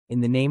In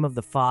the name of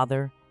the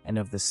Father, and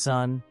of the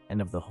Son, and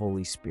of the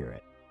Holy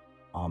Spirit.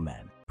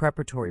 Amen.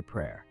 Preparatory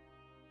Prayer.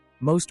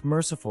 Most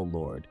merciful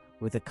Lord,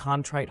 with a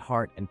contrite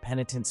heart and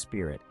penitent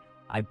spirit,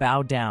 I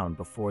bow down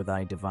before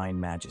thy divine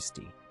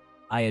majesty.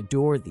 I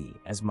adore thee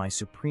as my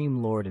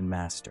supreme Lord and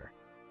Master.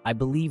 I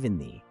believe in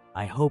thee,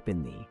 I hope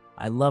in thee,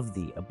 I love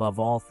thee above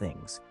all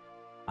things.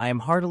 I am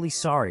heartily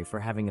sorry for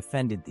having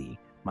offended thee,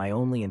 my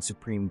only and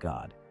supreme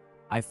God.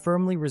 I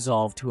firmly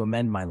resolve to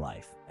amend my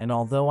life, and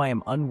although I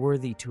am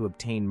unworthy to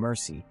obtain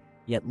mercy,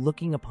 yet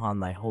looking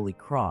upon thy holy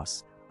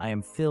cross, I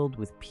am filled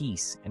with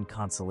peace and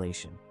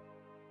consolation.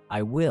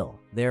 I will,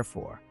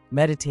 therefore,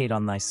 meditate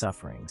on thy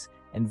sufferings,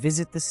 and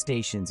visit the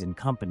stations in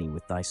company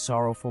with thy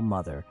sorrowful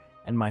mother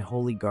and my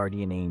holy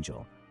guardian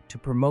angel, to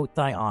promote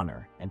thy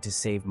honor and to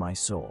save my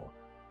soul.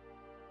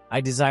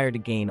 I desire to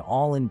gain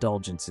all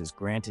indulgences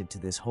granted to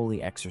this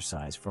holy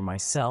exercise for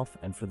myself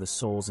and for the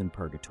souls in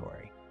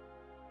purgatory.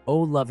 O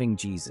loving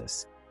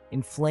Jesus,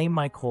 inflame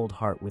my cold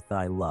heart with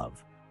thy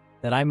love,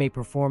 that I may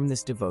perform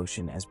this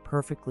devotion as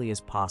perfectly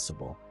as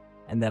possible,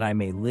 and that I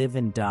may live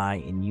and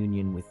die in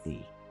union with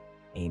thee.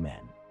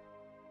 Amen.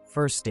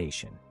 First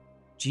station.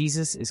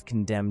 Jesus is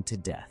condemned to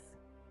death.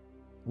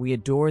 We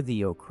adore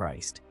thee, O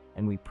Christ,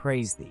 and we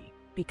praise thee,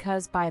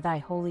 because by thy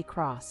holy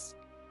cross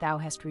thou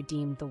hast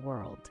redeemed the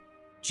world.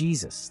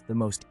 Jesus, the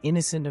most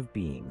innocent of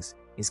beings,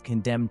 is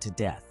condemned to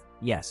death,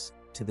 yes,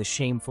 to the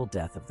shameful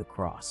death of the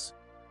cross.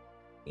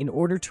 In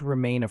order to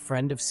remain a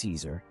friend of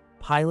Caesar,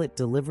 Pilate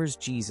delivers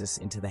Jesus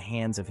into the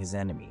hands of his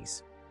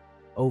enemies.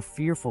 O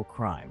fearful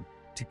crime,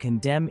 to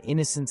condemn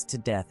innocents to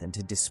death and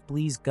to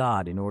displease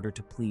God in order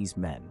to please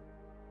men.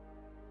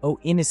 O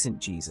innocent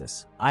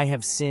Jesus, I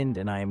have sinned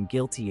and I am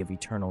guilty of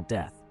eternal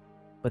death,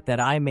 but that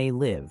I may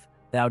live,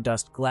 thou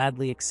dost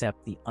gladly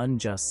accept the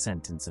unjust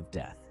sentence of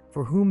death.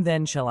 For whom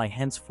then shall I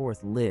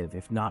henceforth live,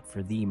 if not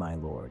for thee, my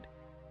Lord?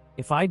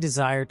 If I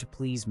desire to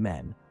please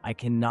men, I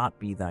cannot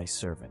be thy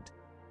servant.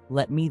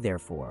 Let me,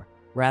 therefore,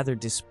 rather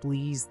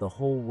displease the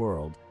whole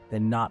world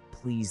than not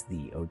please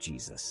thee, O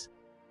Jesus.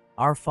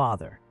 Our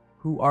Father,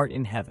 who art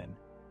in heaven,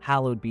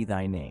 hallowed be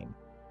thy name.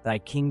 Thy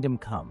kingdom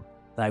come,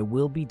 thy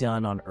will be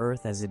done on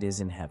earth as it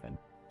is in heaven.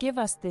 Give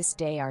us this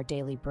day our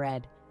daily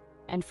bread,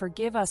 and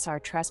forgive us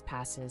our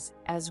trespasses,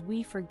 as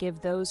we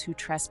forgive those who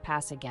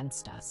trespass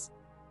against us.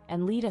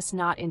 And lead us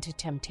not into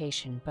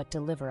temptation, but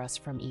deliver us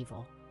from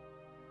evil.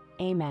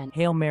 Amen.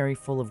 Hail Mary,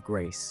 full of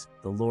grace,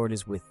 the Lord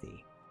is with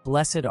thee.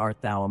 Blessed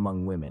art thou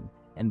among women,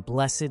 and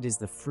blessed is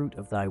the fruit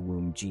of thy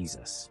womb,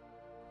 Jesus.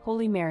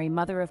 Holy Mary,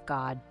 Mother of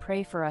God,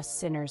 pray for us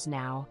sinners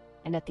now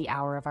and at the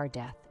hour of our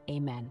death.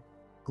 Amen.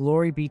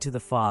 Glory be to the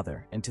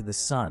Father, and to the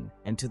Son,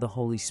 and to the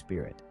Holy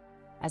Spirit.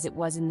 As it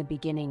was in the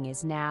beginning,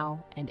 is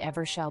now, and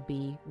ever shall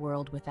be,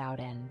 world without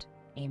end.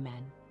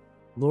 Amen.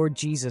 Lord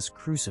Jesus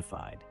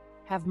crucified,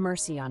 have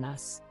mercy on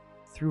us.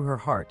 Through her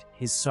heart,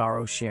 his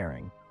sorrow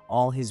sharing,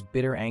 all his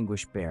bitter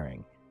anguish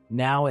bearing,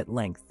 now at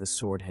length the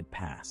sword had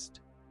passed.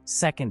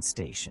 Second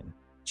station.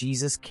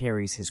 Jesus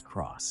carries his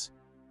cross.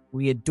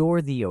 We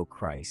adore thee, O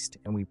Christ,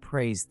 and we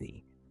praise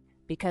thee,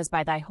 because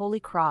by thy holy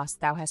cross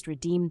thou hast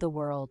redeemed the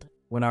world.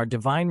 When our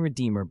divine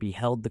Redeemer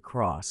beheld the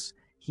cross,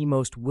 he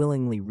most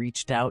willingly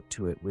reached out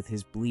to it with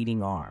his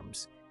bleeding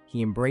arms.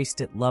 He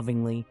embraced it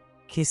lovingly,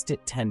 kissed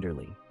it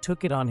tenderly,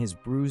 took it on his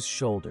bruised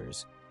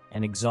shoulders,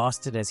 and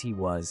exhausted as he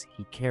was,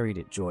 he carried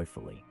it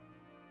joyfully.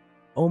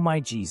 O my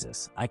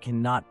Jesus, I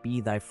cannot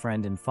be thy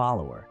friend and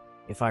follower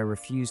if I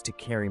refuse to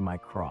carry my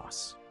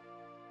cross.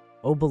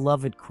 O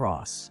beloved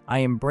cross, I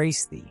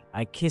embrace thee,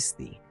 I kiss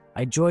thee,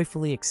 I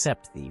joyfully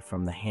accept thee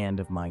from the hand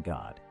of my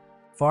God.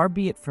 Far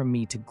be it from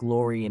me to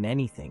glory in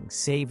anything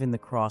save in the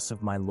cross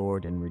of my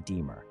Lord and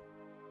Redeemer.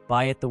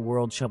 By it the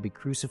world shall be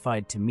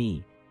crucified to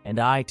me, and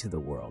I to the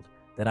world,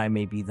 that I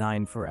may be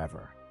thine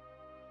forever.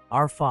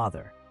 Our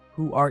Father,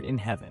 who art in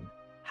heaven,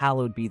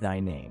 hallowed be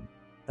thy name.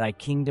 Thy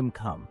kingdom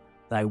come,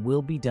 thy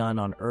will be done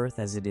on earth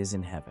as it is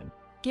in heaven.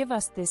 Give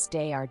us this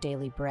day our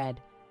daily bread,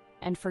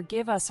 and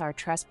forgive us our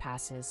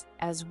trespasses,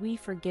 as we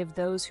forgive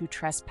those who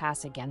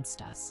trespass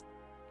against us.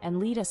 And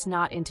lead us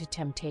not into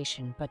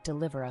temptation, but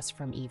deliver us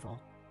from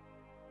evil.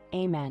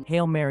 Amen.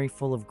 Hail Mary,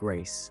 full of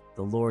grace,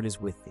 the Lord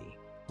is with thee.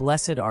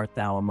 Blessed art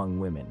thou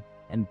among women,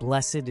 and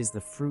blessed is the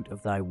fruit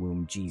of thy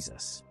womb,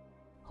 Jesus.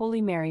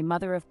 Holy Mary,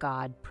 Mother of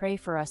God, pray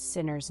for us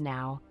sinners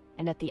now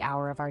and at the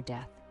hour of our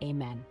death.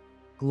 Amen.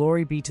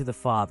 Glory be to the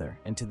Father,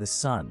 and to the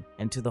Son,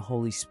 and to the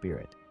Holy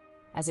Spirit.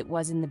 As it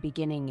was in the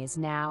beginning, is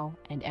now,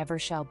 and ever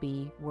shall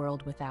be,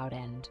 world without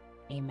end.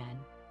 Amen.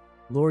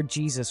 Lord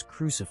Jesus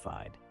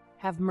crucified,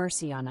 have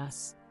mercy on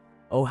us.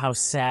 Oh, how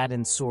sad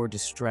and sore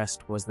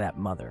distressed was that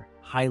mother,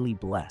 highly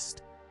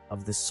blessed,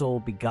 of the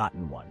sole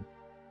begotten one.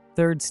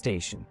 Third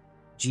station.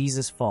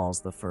 Jesus falls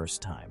the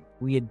first time.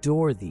 We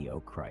adore thee, O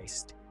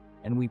Christ,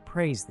 and we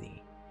praise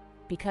thee,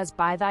 because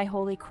by thy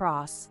holy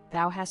cross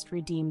thou hast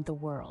redeemed the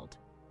world.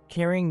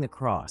 Carrying the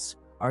cross,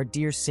 our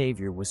dear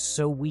Savior was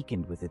so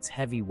weakened with its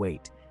heavy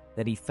weight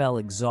that he fell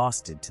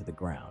exhausted to the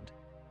ground.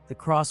 The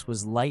cross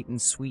was light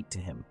and sweet to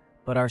him,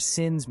 but our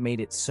sins made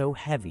it so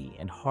heavy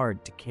and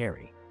hard to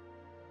carry.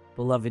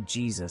 Beloved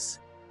Jesus,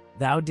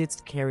 Thou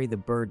didst carry the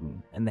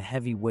burden and the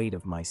heavy weight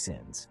of my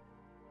sins.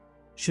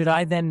 Should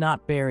I then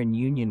not bear in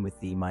union with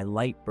thee my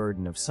light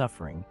burden of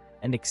suffering,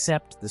 and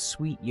accept the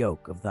sweet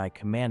yoke of thy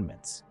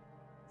commandments?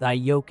 Thy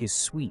yoke is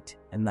sweet,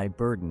 and thy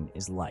burden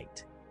is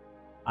light.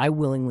 I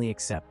willingly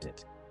accept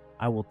it.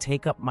 I will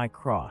take up my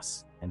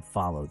cross and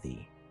follow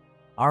thee.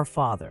 Our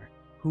Father,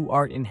 who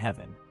art in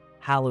heaven,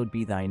 hallowed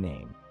be thy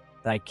name.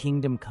 Thy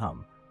kingdom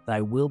come,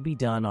 thy will be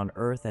done on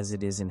earth as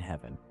it is in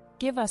heaven.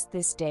 Give us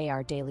this day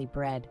our daily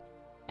bread,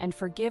 and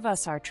forgive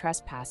us our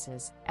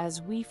trespasses,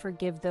 as we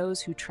forgive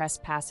those who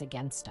trespass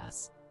against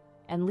us.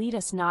 And lead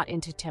us not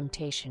into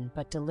temptation,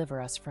 but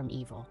deliver us from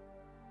evil.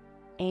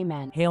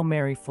 Amen. Hail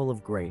Mary, full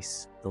of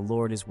grace, the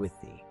Lord is with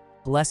thee.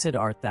 Blessed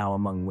art thou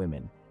among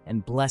women,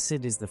 and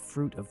blessed is the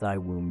fruit of thy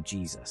womb,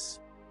 Jesus.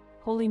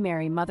 Holy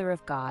Mary, Mother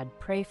of God,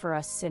 pray for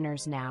us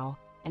sinners now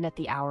and at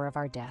the hour of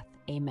our death.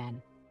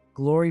 Amen.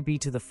 Glory be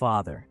to the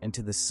Father, and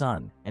to the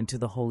Son, and to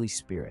the Holy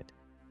Spirit.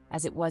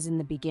 As it was in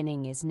the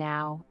beginning, is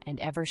now, and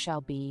ever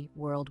shall be,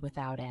 world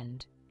without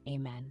end.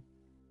 Amen.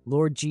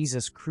 Lord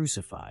Jesus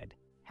crucified,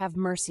 have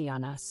mercy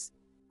on us.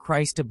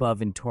 Christ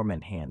above in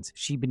torment hands,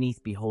 she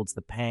beneath beholds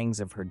the pangs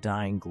of her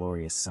dying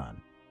glorious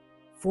Son.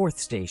 Fourth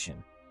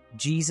station,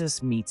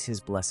 Jesus meets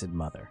his blessed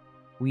Mother.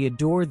 We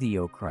adore thee,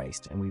 O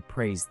Christ, and we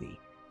praise thee.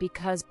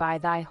 Because by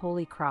thy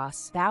holy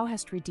cross thou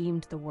hast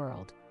redeemed the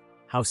world.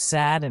 How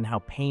sad and how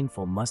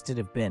painful must it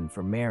have been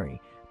for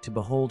Mary to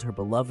behold her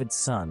beloved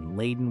Son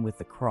laden with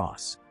the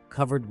cross,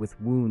 covered with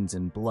wounds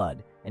and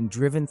blood, and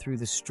driven through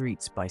the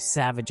streets by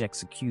savage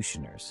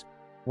executioners.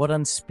 What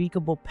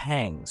unspeakable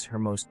pangs her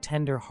most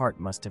tender heart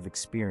must have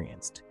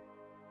experienced.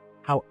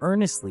 How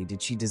earnestly did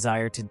she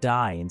desire to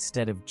die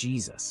instead of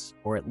Jesus,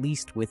 or at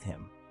least with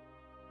him.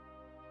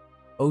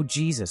 O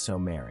Jesus, O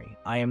Mary,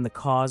 I am the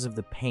cause of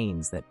the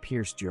pains that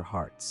pierced your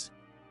hearts.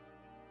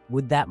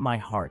 Would that my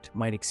heart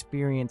might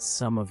experience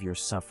some of your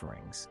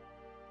sufferings.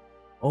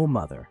 O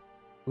Mother,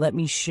 let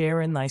me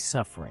share in thy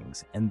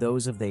sufferings and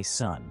those of thy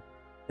Son,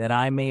 that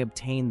I may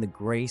obtain the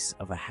grace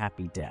of a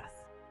happy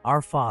death.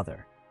 Our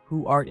Father,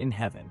 who art in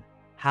heaven,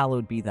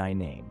 hallowed be thy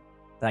name.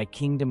 Thy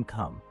kingdom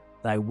come,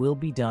 thy will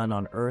be done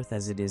on earth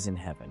as it is in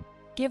heaven.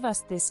 Give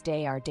us this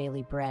day our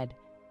daily bread,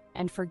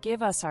 and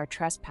forgive us our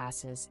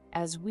trespasses,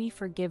 as we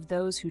forgive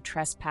those who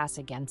trespass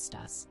against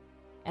us.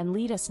 And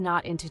lead us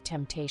not into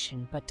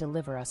temptation, but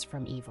deliver us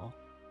from evil.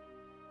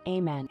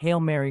 Amen. Hail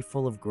Mary,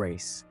 full of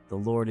grace, the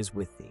Lord is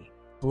with thee.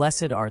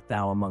 Blessed art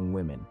thou among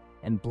women,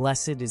 and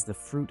blessed is the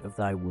fruit of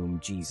thy womb,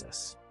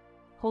 Jesus.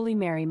 Holy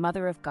Mary,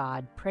 Mother of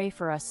God, pray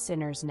for us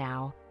sinners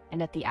now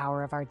and at the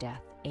hour of our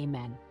death.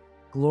 Amen.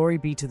 Glory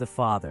be to the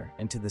Father,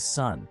 and to the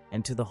Son,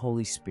 and to the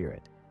Holy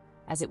Spirit.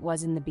 As it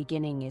was in the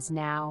beginning, is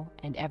now,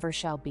 and ever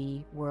shall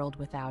be, world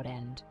without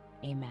end.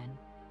 Amen.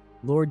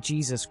 Lord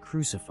Jesus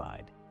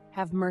crucified,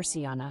 have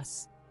mercy on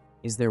us.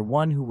 Is there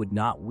one who would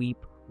not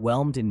weep,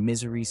 whelmed in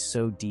miseries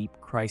so deep,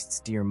 Christ's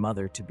dear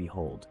mother to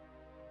behold?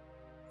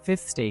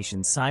 Fifth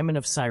station, Simon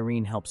of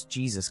Cyrene helps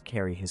Jesus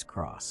carry his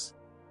cross.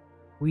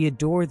 We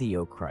adore thee,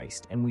 O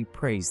Christ, and we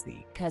praise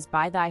thee. Because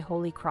by thy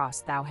holy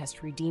cross thou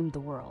hast redeemed the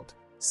world.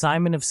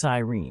 Simon of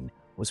Cyrene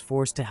was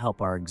forced to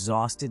help our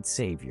exhausted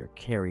Savior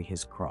carry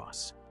his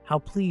cross. How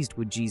pleased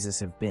would Jesus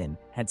have been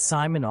had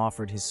Simon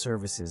offered his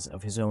services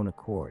of his own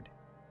accord.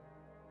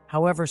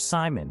 However,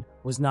 Simon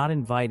was not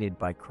invited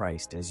by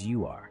Christ as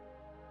you are.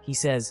 He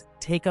says,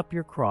 "Take up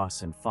your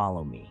cross and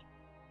follow me."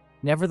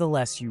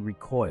 Nevertheless, you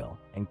recoil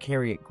and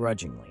carry it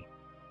grudgingly.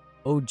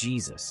 O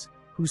Jesus,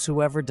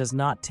 whosoever does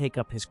not take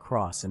up his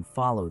cross and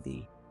follow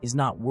thee is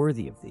not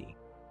worthy of thee.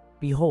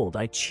 Behold,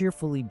 I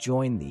cheerfully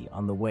join thee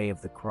on the way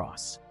of the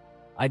cross.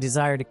 I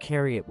desire to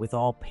carry it with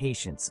all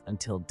patience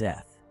until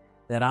death,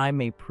 that I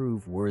may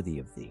prove worthy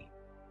of thee.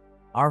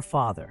 Our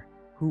Father,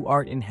 who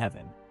art in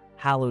heaven,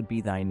 hallowed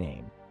be thy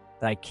name.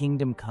 Thy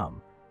kingdom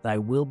come, thy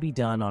will be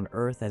done on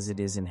earth as it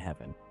is in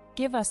heaven.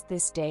 Give us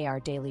this day our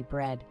daily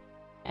bread,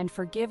 and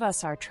forgive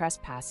us our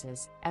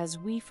trespasses, as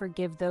we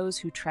forgive those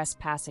who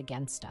trespass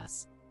against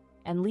us.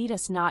 And lead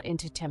us not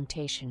into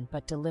temptation,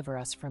 but deliver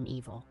us from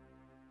evil.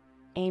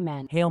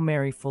 Amen. Hail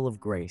Mary, full of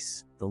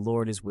grace, the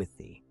Lord is with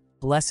thee.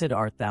 Blessed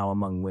art thou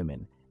among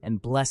women,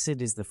 and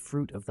blessed is the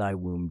fruit of thy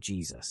womb,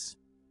 Jesus.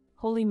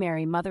 Holy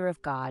Mary, Mother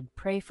of God,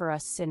 pray for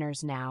us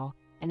sinners now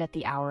and at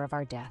the hour of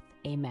our death.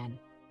 Amen.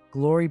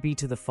 Glory be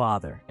to the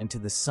Father, and to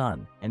the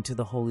Son, and to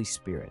the Holy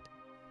Spirit.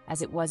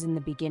 As it was in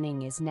the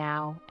beginning, is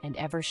now, and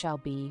ever shall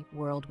be,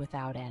 world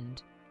without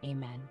end.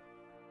 Amen.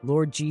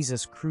 Lord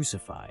Jesus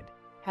crucified,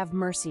 have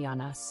mercy on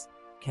us.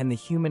 Can the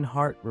human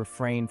heart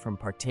refrain from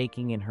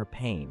partaking in her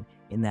pain,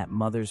 in that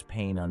mother's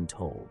pain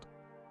untold?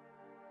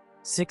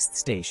 Sixth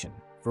station,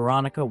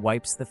 Veronica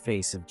wipes the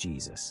face of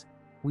Jesus.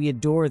 We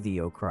adore thee,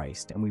 O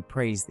Christ, and we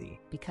praise thee.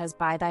 Because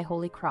by thy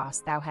holy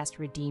cross thou hast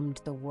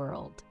redeemed the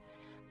world.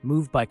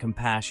 Moved by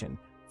compassion,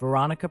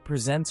 Veronica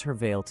presents her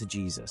veil to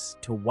Jesus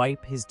to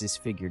wipe his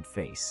disfigured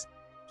face.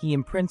 He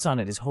imprints on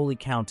it his holy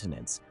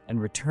countenance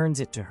and returns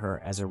it to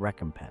her as a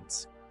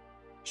recompense.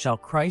 Shall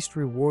Christ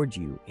reward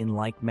you in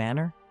like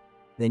manner?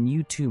 Then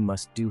you too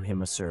must do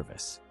him a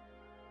service.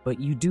 But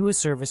you do a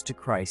service to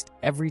Christ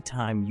every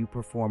time you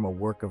perform a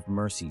work of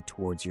mercy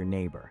towards your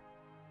neighbor.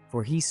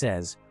 For he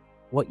says,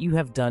 "What you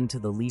have done to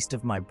the least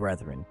of my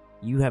brethren,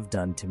 you have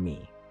done to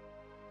me."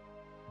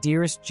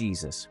 Dearest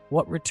Jesus,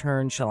 what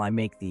return shall I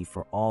make thee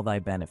for all thy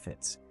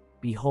benefits?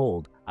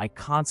 Behold, I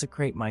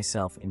consecrate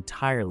myself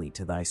entirely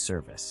to thy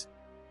service.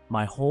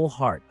 My whole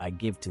heart I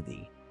give to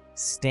thee.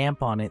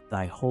 Stamp on it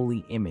thy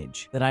holy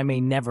image, that I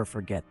may never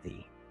forget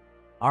thee.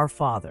 Our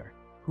Father,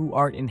 who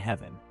art in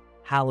heaven,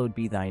 hallowed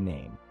be thy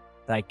name.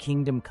 Thy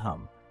kingdom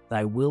come,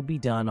 thy will be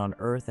done on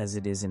earth as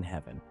it is in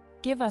heaven.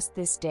 Give us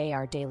this day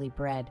our daily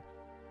bread,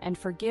 and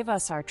forgive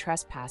us our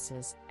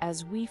trespasses,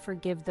 as we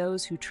forgive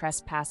those who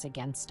trespass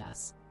against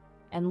us.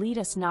 And lead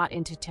us not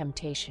into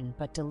temptation,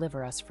 but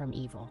deliver us from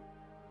evil.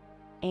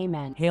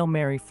 Amen. Hail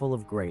Mary, full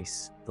of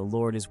grace, the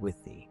Lord is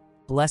with thee.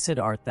 Blessed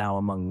art thou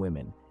among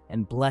women,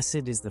 and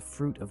blessed is the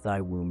fruit of thy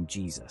womb,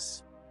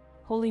 Jesus.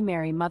 Holy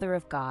Mary, Mother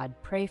of God,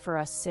 pray for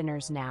us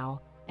sinners now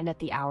and at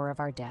the hour of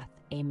our death.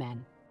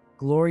 Amen.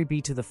 Glory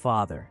be to the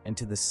Father, and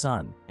to the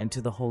Son, and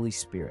to the Holy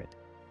Spirit.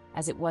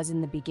 As it was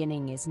in the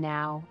beginning, is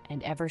now,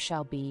 and ever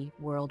shall be,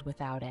 world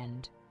without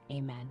end.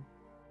 Amen.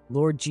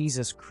 Lord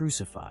Jesus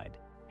crucified,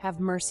 have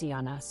mercy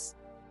on us.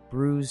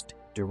 Bruised,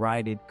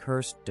 derided,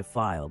 cursed,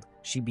 defiled,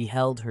 she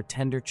beheld her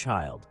tender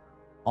child,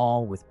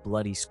 all with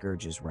bloody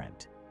scourges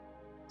rent.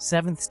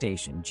 Seventh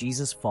station,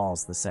 Jesus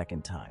falls the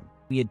second time.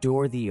 We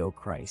adore thee, O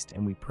Christ,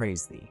 and we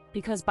praise thee.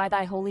 Because by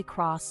thy holy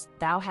cross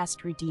thou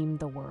hast redeemed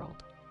the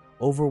world.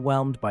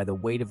 Overwhelmed by the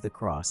weight of the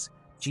cross,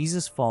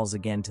 Jesus falls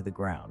again to the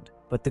ground,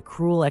 but the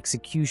cruel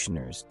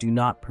executioners do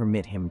not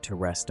permit him to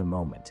rest a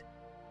moment.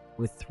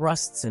 With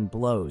thrusts and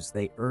blows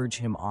they urge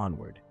him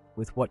onward.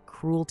 With what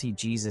cruelty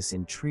Jesus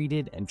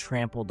entreated and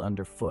trampled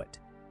underfoot.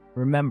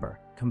 Remember,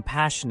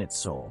 compassionate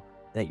soul,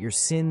 that your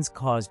sins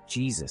caused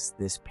Jesus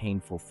this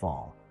painful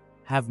fall.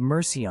 Have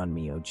mercy on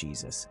me, O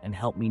Jesus, and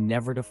help me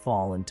never to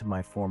fall into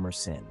my former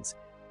sins.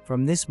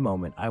 From this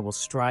moment I will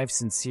strive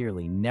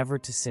sincerely never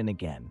to sin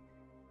again.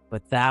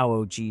 But thou,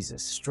 O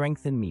Jesus,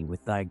 strengthen me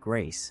with thy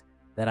grace,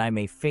 that I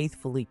may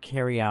faithfully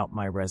carry out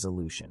my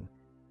resolution.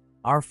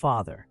 Our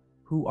Father,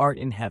 who art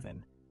in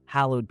heaven,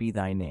 hallowed be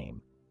thy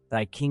name.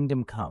 Thy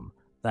kingdom come,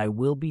 thy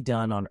will be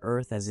done on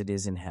earth as it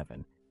is in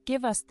heaven.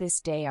 Give us this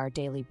day our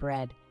daily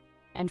bread,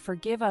 and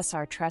forgive us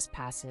our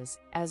trespasses,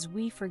 as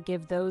we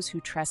forgive those who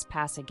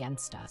trespass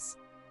against us.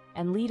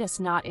 And lead us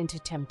not into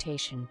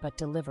temptation, but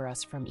deliver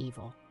us from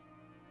evil.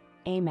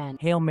 Amen.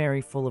 Hail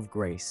Mary, full of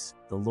grace,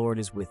 the Lord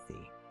is with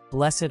thee.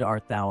 Blessed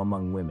art thou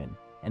among women,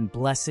 and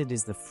blessed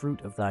is the fruit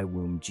of thy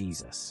womb,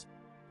 Jesus.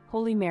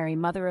 Holy Mary,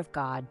 Mother of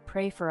God,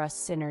 pray for us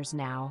sinners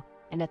now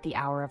and at the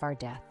hour of our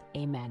death.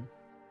 Amen.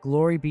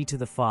 Glory be to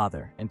the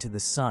Father, and to the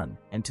Son,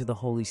 and to the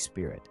Holy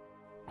Spirit.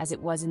 As it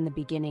was in the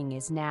beginning,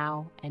 is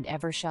now, and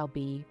ever shall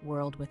be,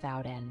 world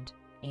without end.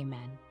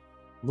 Amen.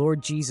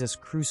 Lord Jesus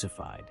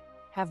crucified,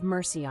 have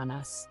mercy on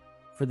us.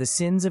 For the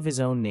sins of his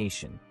own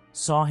nation,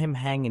 saw him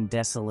hang in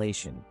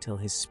desolation, till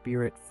his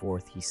Spirit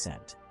forth he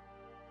sent.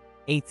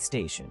 Eighth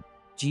station,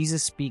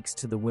 Jesus speaks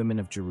to the women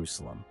of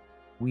Jerusalem.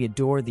 We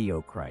adore thee,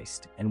 O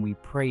Christ, and we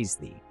praise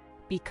thee.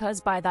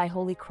 Because by thy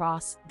holy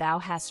cross thou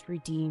hast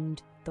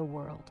redeemed the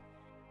world.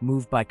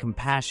 Moved by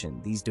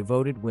compassion, these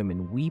devoted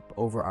women weep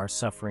over our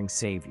suffering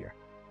Savior.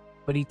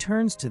 But he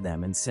turns to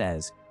them and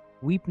says,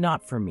 "Weep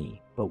not for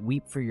me, but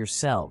weep for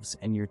yourselves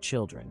and your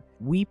children.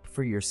 Weep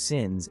for your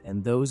sins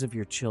and those of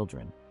your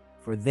children,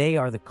 for they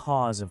are the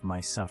cause of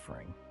my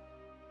suffering.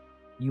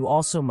 You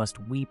also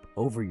must weep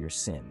over your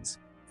sins,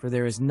 for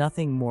there is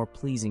nothing more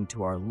pleasing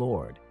to our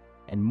Lord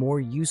and more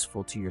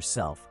useful to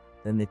yourself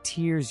than the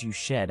tears you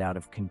shed out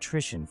of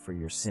contrition for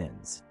your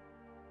sins.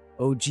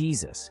 O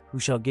Jesus, who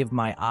shall give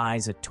my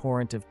eyes a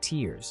torrent of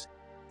tears,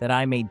 that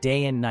I may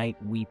day and night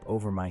weep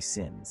over my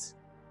sins.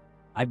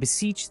 I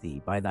beseech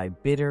thee by thy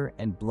bitter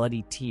and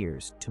bloody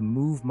tears to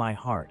move my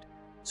heart,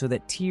 so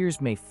that tears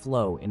may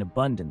flow in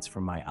abundance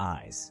from my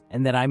eyes,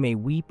 and that I may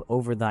weep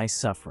over thy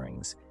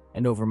sufferings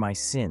and over my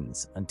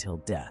sins until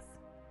death.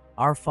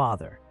 Our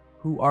Father,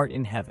 who art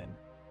in heaven,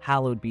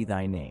 hallowed be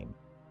thy name.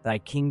 Thy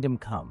kingdom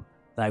come,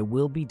 thy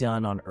will be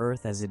done on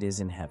earth as it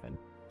is in heaven.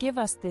 Give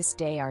us this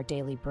day our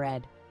daily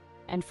bread,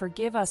 and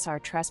forgive us our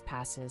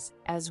trespasses,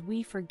 as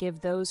we forgive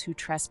those who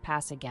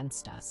trespass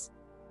against us.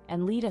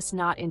 And lead us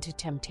not into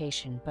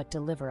temptation, but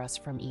deliver us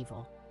from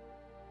evil.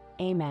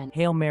 Amen.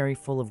 Hail Mary,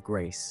 full of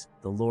grace,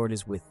 the Lord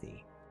is with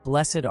thee.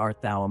 Blessed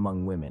art thou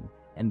among women,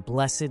 and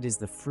blessed is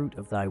the fruit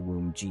of thy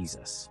womb,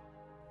 Jesus.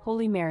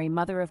 Holy Mary,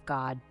 Mother of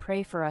God,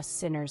 pray for us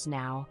sinners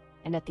now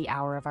and at the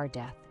hour of our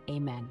death.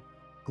 Amen.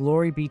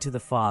 Glory be to the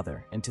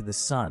Father, and to the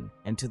Son,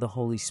 and to the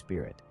Holy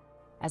Spirit.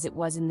 As it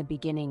was in the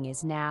beginning,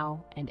 is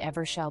now, and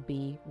ever shall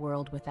be,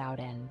 world without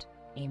end.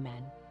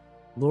 Amen.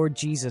 Lord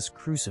Jesus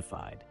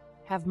crucified,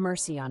 have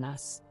mercy on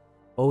us.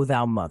 O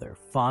thou Mother,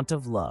 font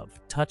of love,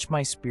 touch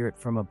my spirit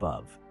from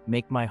above,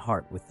 make my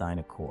heart with thine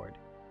accord.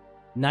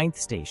 Ninth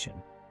station,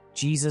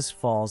 Jesus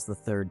falls the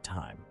third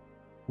time.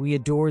 We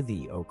adore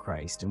thee, O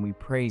Christ, and we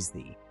praise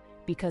thee.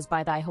 because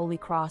by thy holy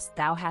cross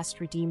thou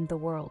hast redeemed the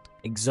world.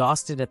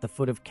 Exhausted at the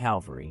foot of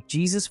Calvary,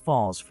 Jesus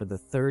falls for the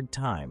third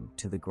time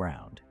to the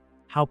ground.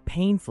 How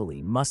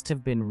painfully must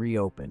have been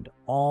reopened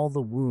all the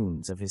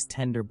wounds of his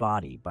tender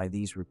body by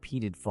these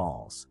repeated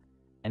falls,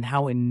 and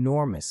how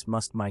enormous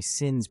must my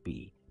sins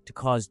be to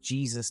cause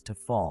Jesus to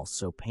fall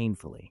so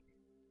painfully.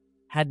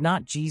 Had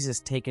not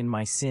Jesus taken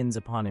my sins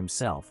upon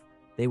himself,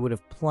 they would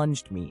have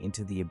plunged me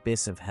into the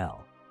abyss of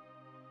hell.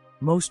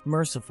 Most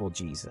merciful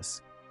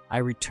Jesus, I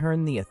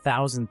return thee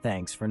 1,000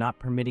 thanks for not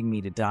permitting me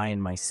to die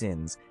in my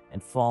sins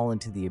and fall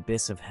into the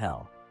abyss of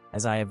hell,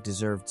 as I have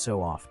deserved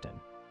so often.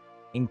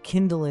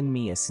 Enkindle in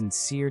me a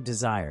sincere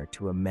desire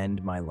to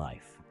amend my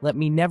life. Let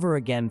me never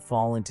again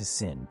fall into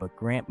sin, but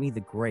grant me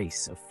the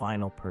grace of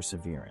final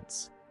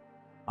perseverance.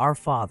 Our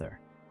Father,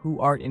 who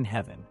art in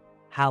heaven,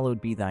 hallowed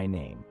be thy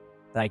name.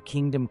 Thy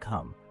kingdom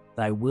come,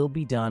 thy will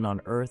be done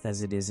on earth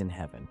as it is in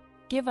heaven.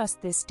 Give us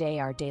this day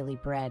our daily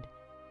bread,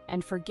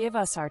 and forgive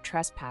us our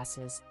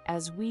trespasses,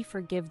 as we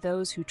forgive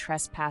those who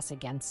trespass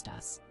against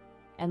us.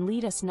 And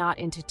lead us not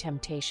into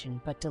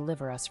temptation, but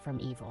deliver us from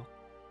evil.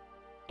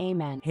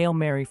 Amen. Hail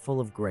Mary, full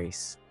of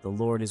grace, the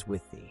Lord is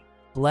with thee.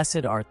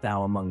 Blessed art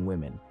thou among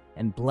women,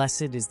 and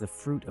blessed is the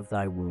fruit of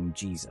thy womb,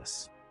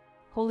 Jesus.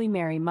 Holy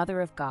Mary, Mother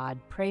of God,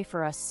 pray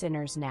for us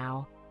sinners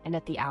now and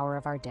at the hour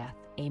of our death.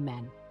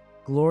 Amen.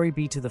 Glory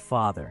be to the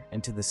Father,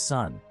 and to the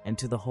Son, and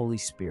to the Holy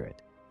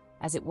Spirit.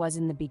 As it was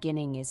in the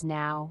beginning, is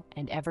now,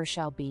 and ever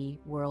shall be,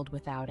 world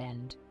without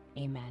end.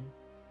 Amen.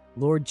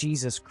 Lord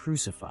Jesus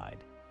crucified,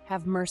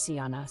 have mercy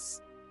on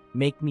us.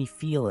 Make me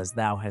feel as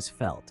thou hast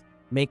felt.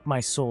 Make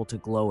my soul to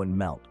glow and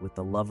melt with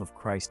the love of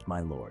Christ my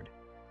Lord.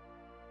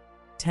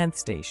 10th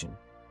station.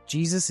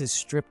 Jesus is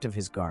stripped of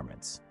his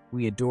garments.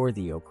 We adore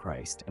thee, O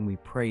Christ, and we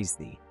praise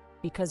thee,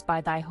 because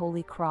by thy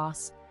holy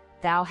cross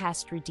thou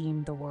hast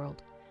redeemed the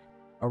world.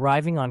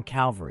 Arriving on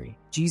Calvary,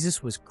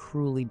 Jesus was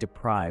cruelly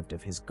deprived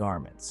of his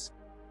garments.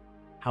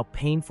 How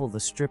painful the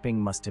stripping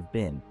must have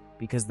been,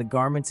 because the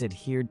garments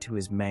adhered to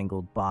his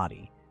mangled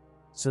body,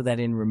 so that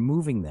in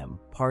removing them,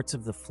 parts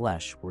of the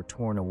flesh were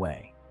torn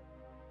away.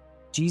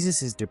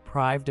 Jesus is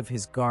deprived of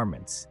his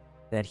garments,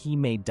 that he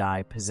may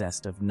die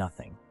possessed of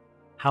nothing.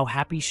 How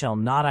happy shall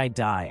not I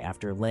die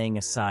after laying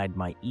aside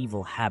my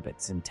evil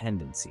habits and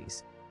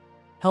tendencies.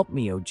 Help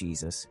me, O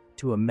Jesus,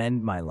 to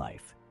amend my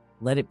life.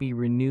 Let it be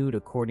renewed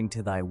according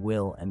to thy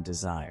will and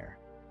desire.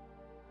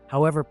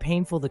 However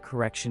painful the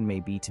correction may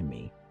be to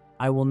me,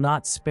 I will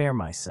not spare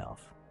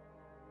myself.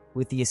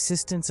 With the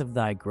assistance of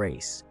thy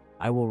grace,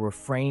 I will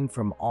refrain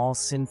from all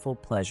sinful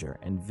pleasure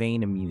and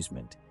vain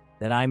amusement,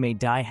 that I may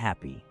die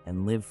happy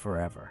and live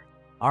forever.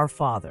 Our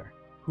Father,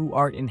 who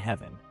art in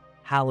heaven,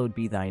 hallowed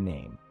be thy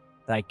name.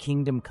 Thy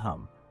kingdom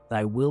come,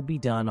 thy will be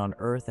done on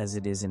earth as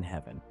it is in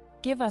heaven.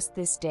 Give us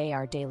this day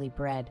our daily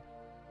bread,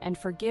 and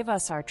forgive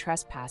us our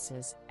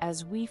trespasses,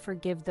 as we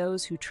forgive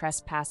those who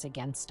trespass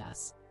against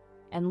us.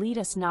 And lead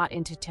us not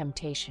into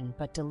temptation,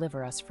 but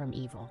deliver us from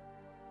evil.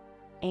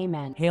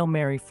 Amen. Hail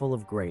Mary, full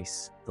of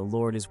grace, the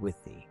Lord is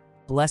with thee.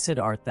 Blessed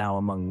art thou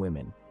among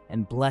women,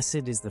 and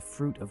blessed is the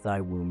fruit of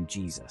thy womb,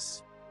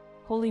 Jesus.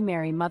 Holy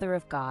Mary, Mother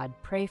of God,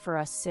 pray for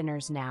us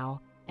sinners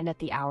now and at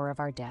the hour of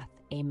our death.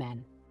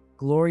 Amen.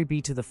 Glory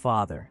be to the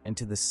Father, and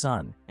to the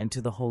Son, and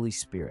to the Holy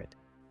Spirit.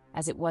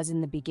 As it was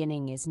in the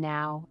beginning, is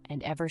now,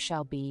 and ever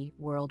shall be,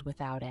 world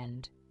without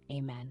end.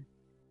 Amen.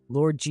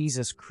 Lord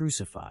Jesus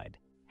crucified,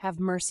 have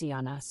mercy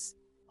on us.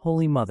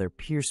 Holy Mother,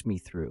 pierce me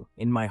through.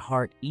 In my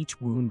heart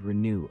each wound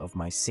renew of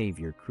my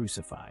Savior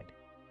crucified.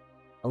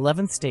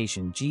 11th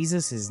station.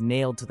 Jesus is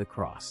nailed to the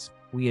cross.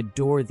 We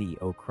adore thee,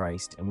 O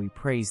Christ, and we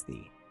praise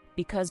thee,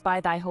 because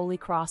by thy holy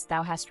cross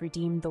thou hast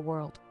redeemed the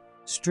world.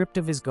 Stripped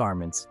of his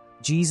garments,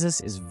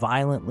 Jesus is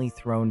violently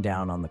thrown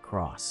down on the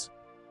cross.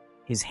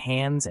 His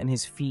hands and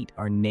his feet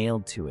are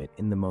nailed to it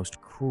in the most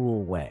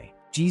cruel way.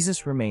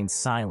 Jesus remains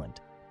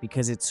silent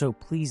because it so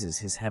pleases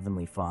his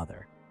heavenly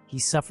Father. He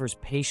suffers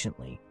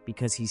patiently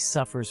because he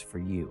suffers for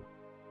you.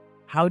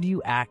 How do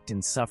you act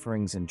in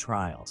sufferings and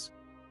trials?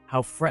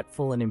 How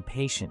fretful and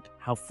impatient,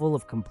 how full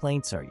of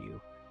complaints are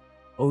you?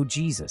 O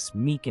Jesus,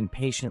 meek and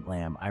patient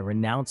Lamb, I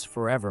renounce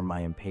forever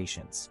my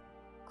impatience.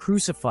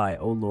 Crucify,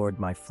 O Lord,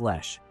 my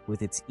flesh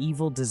with its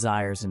evil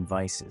desires and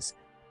vices.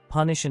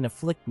 Punish and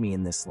afflict me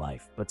in this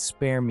life, but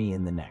spare me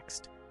in the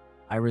next.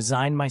 I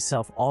resign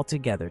myself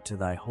altogether to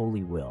thy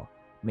holy will.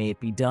 May it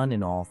be done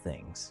in all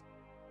things.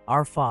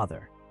 Our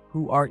Father,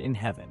 who art in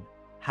heaven,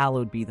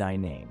 hallowed be thy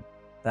name.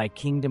 Thy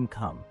kingdom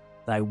come,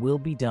 thy will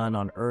be done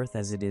on earth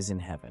as it is in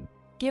heaven.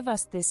 Give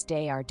us this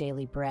day our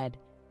daily bread,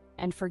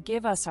 and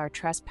forgive us our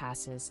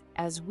trespasses,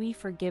 as we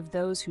forgive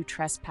those who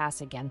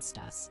trespass against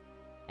us.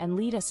 And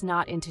lead us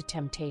not into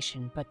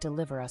temptation, but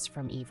deliver us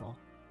from evil.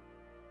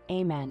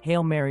 Amen.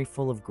 Hail Mary,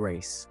 full of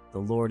grace, the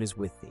Lord is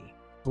with thee.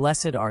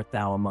 Blessed art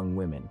thou among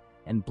women,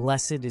 and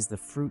blessed is the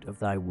fruit of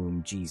thy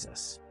womb,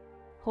 Jesus.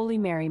 Holy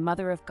Mary,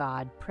 Mother of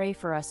God, pray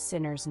for us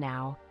sinners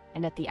now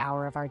and at the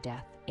hour of our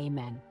death.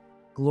 Amen.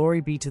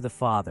 Glory be to the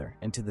Father,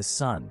 and to the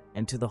Son,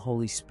 and to the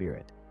Holy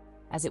Spirit.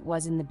 As it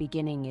was in the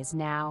beginning, is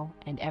now,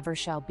 and ever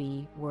shall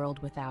be, world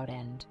without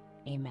end.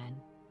 Amen.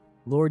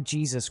 Lord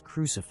Jesus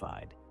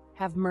crucified,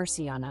 Have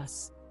mercy on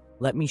us.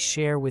 let me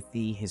share with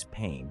thee his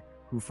pain,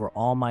 who for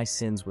all my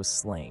sins was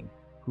slain,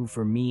 who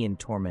for me in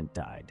torment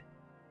died.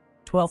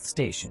 12th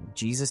station,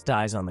 Jesus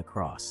dies on the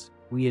cross.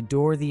 We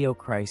adore thee, O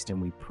Christ,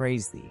 and we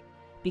praise thee.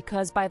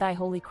 Because by thy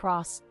holy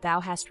cross thou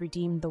hast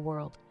redeemed the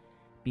world.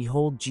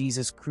 Behold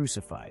Jesus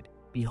crucified.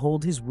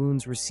 Behold his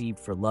wounds received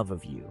for love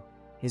of you.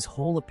 His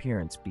whole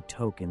appearance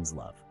betokens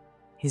love.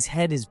 His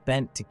head is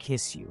bent to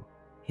kiss you.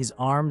 His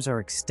arms are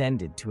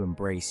extended to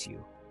embrace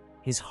you.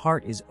 His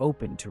heart is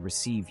open to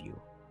receive you.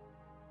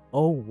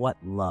 Oh, what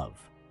love!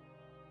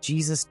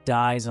 Jesus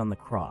dies on the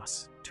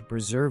cross to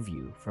preserve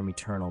you from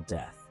eternal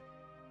death.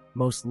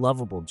 Most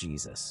lovable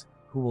Jesus,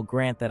 who will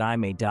grant that I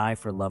may die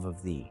for love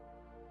of thee.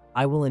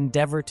 I will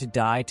endeavor to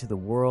die to the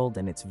world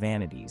and its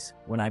vanities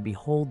when I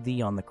behold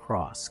thee on the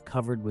cross,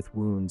 covered with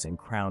wounds and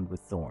crowned with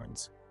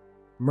thorns.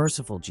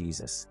 Merciful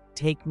Jesus,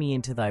 take me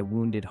into thy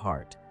wounded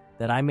heart,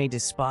 that I may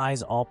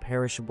despise all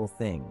perishable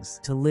things,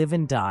 to live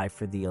and die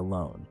for thee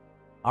alone.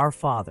 Our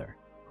Father,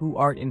 who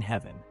art in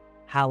heaven,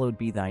 hallowed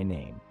be thy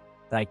name.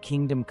 Thy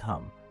kingdom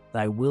come,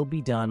 thy will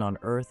be done on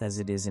earth as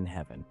it is in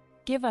heaven.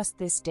 Give us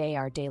this day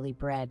our daily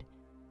bread,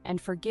 and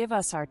forgive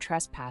us our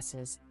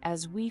trespasses,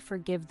 as we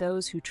forgive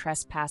those who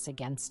trespass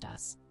against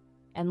us.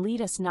 And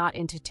lead us not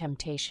into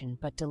temptation,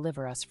 but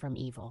deliver us from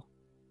evil.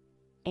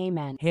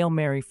 Amen. Hail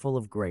Mary, full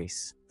of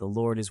grace, the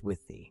Lord is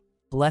with thee.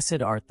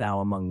 Blessed art thou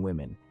among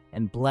women,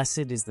 and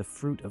blessed is the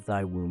fruit of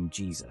thy womb,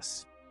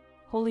 Jesus.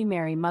 Holy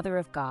Mary, Mother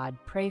of God,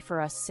 pray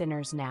for us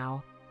sinners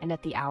now and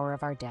at the hour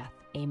of our death.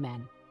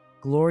 Amen.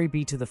 Glory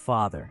be to the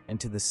Father, and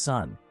to the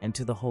Son, and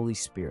to the Holy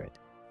Spirit.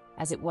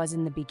 As it was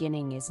in the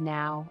beginning, is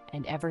now,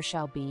 and ever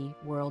shall be,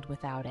 world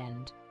without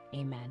end.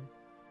 Amen.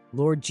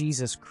 Lord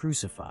Jesus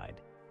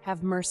crucified,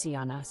 Have mercy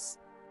on us.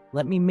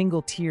 let me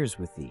mingle tears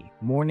with thee,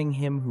 mourning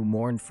him who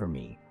mourned for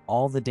me,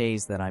 all the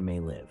days that I may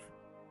live.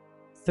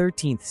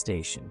 13th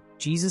station,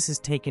 Jesus is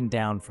taken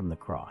down from the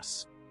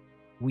cross.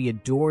 We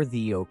adore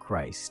thee, O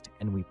Christ,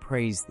 and we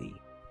praise thee.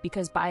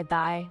 Because by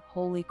thy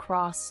holy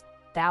cross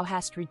thou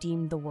hast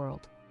redeemed the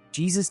world.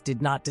 Jesus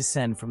did not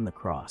descend from the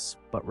cross,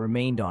 but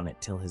remained on it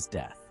till his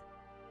death.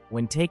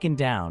 When taken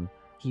down,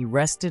 he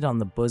rested on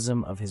the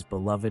bosom of his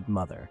beloved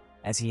mother,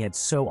 as he had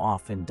so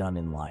often done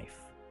in life.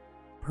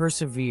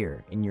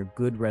 Persevere in your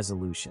good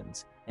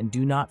resolutions, and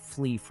do not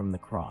flee from the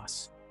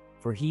cross,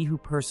 for he who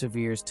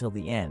perseveres till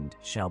the end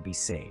shall be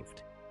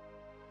saved.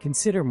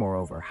 Consider,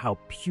 moreover, how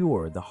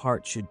pure the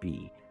heart should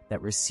be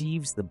that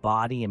receives the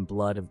body and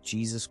blood of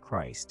Jesus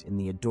Christ in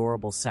the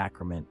adorable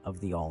sacrament of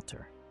the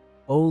altar.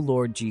 O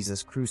Lord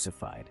Jesus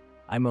crucified,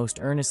 I most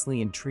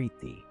earnestly entreat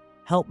thee,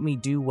 help me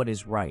do what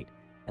is right,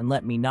 and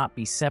let me not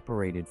be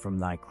separated from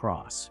thy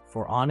cross,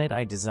 for on it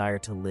I desire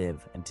to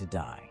live and to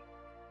die.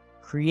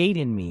 Create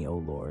in me, O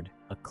Lord,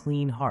 a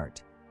clean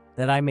heart,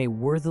 that I may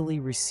worthily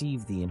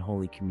receive thee in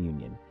holy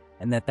communion,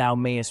 and that thou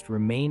mayest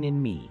remain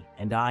in me,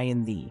 and I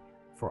in thee,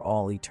 for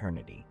all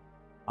eternity.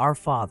 Our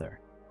Father,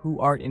 who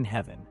art in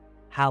heaven,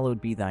 hallowed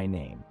be thy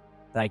name.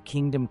 Thy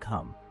kingdom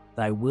come,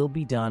 thy will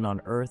be done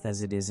on earth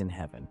as it is in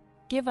heaven.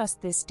 Give us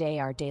this day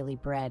our daily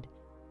bread,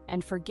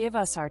 and forgive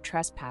us our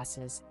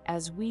trespasses,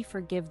 as we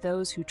forgive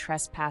those who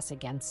trespass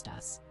against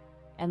us.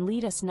 And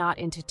lead us not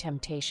into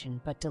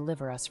temptation, but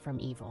deliver us from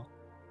evil.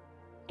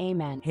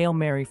 Amen. Hail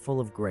Mary, full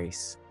of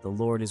grace, the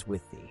Lord is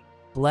with thee.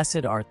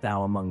 Blessed art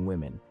thou among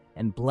women,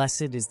 and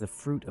blessed is the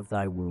fruit of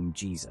thy womb,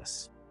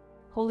 Jesus.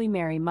 Holy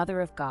Mary, Mother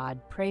of God,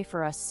 pray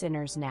for us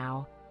sinners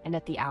now and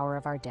at the hour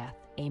of our death.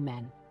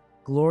 Amen.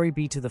 Glory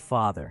be to the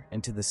Father,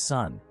 and to the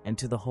Son, and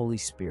to the Holy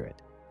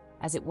Spirit.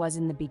 As it was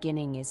in the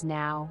beginning, is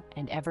now,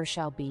 and ever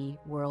shall be,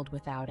 world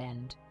without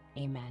end.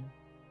 Amen.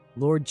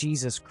 Lord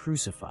Jesus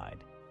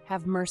crucified,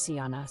 Have mercy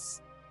on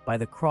us. by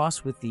the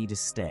cross with thee to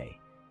stay,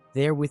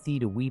 there with thee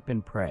to weep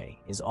and pray,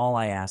 is all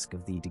I ask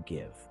of thee to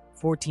give.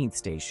 14th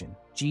station,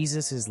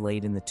 Jesus is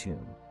laid in the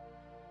tomb.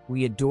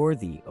 We adore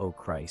thee, O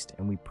Christ,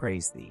 and we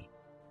praise thee.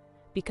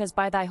 Because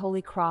by thy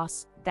holy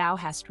cross thou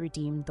hast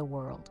redeemed the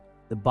world.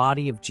 The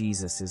body of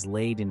Jesus is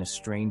laid in a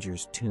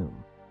stranger's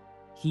tomb.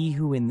 He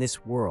who in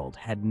this world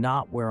had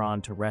not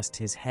whereon to rest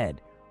his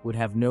head would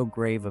have no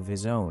grave of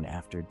his own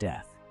after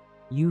death.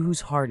 You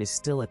whose heart is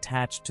still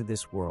attached to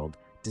this world,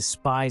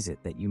 despise it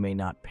that you may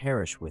not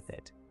perish with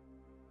it.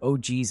 O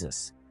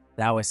Jesus,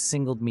 thou hast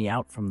singled me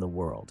out from the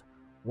world.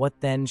 What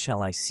then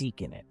shall I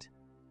seek in it?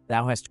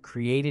 Thou hast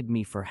created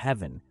me for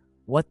heaven.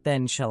 What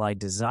then shall I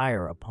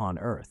desire upon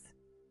earth?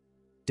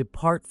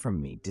 Depart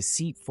from me,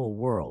 deceitful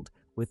world,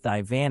 with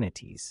thy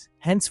vanities.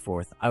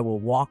 Henceforth I will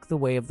walk the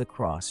way of the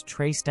cross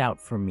traced out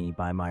for me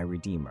by my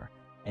Redeemer,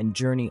 and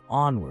journey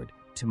onward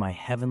to my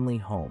heavenly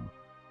home,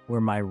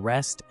 where my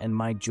rest and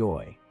my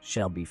joy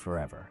shall be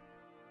forever.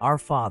 Our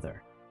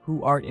Father,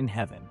 who art in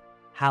heaven,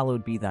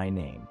 hallowed be thy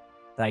name.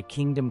 Thy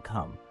kingdom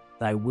come,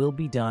 thy will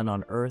be done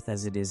on earth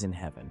as it is in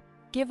heaven.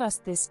 Give us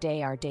this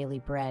day our daily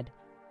bread,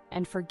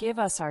 and forgive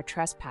us our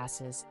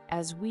trespasses,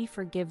 as we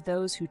forgive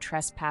those who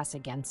trespass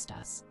against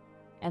us.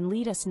 And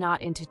lead us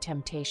not into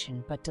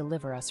temptation, but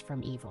deliver us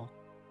from evil.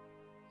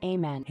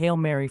 Amen. Hail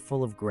Mary,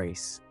 full of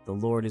grace, the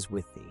Lord is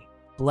with thee.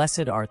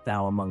 Blessed art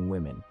thou among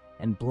women,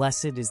 and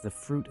blessed is the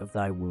fruit of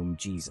thy womb,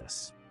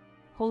 Jesus.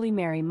 Holy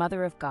Mary,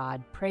 Mother of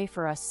God, pray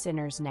for us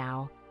sinners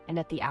now and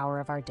at the hour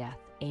of our death.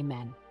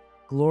 Amen.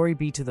 Glory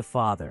be to the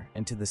Father,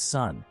 and to the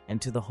Son,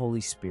 and to the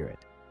Holy Spirit.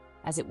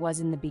 As it was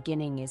in the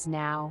beginning, is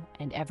now,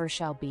 and ever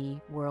shall be,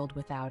 world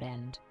without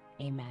end.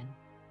 Amen.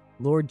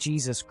 Lord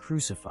Jesus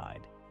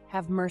crucified,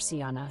 Have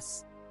mercy on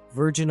us.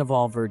 Virgin of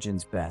all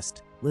virgins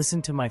best,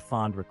 listen to my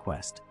fond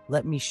request.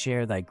 Let me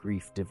share thy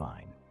grief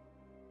divine.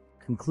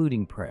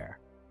 Concluding prayer.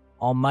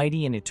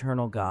 Almighty and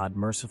eternal God,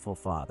 merciful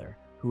Father,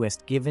 who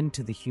hast given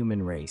to the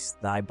human race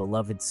thy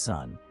beloved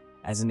Son,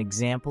 as an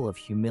example of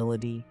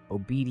humility,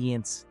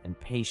 obedience, and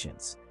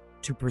patience,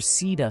 to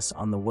precede us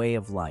on the way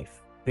of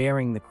life,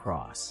 bearing the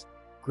cross,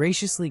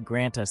 graciously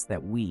grant us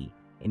that we,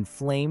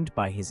 inflamed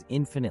by his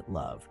infinite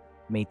love,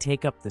 may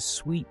take up the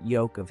sweet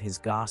yoke of his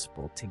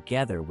gospel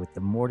together with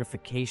the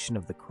mortification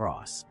of the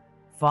cross,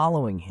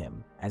 following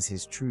him as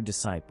his true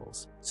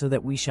disciples, so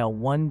that we shall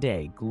one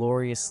day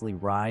gloriously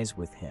rise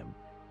with him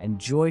and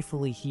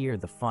joyfully hear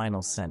the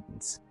final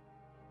sentence,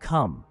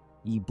 "Come,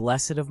 ye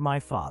blessed of my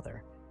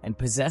Father, and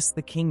possess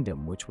the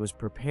kingdom which was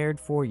prepared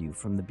for you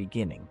from the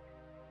beginning,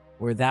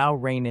 where thou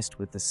reignest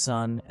with the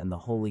Son and the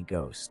Holy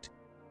Ghost,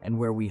 and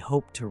where we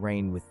hope to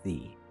reign with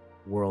thee,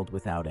 world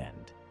without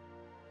end."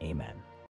 Amen.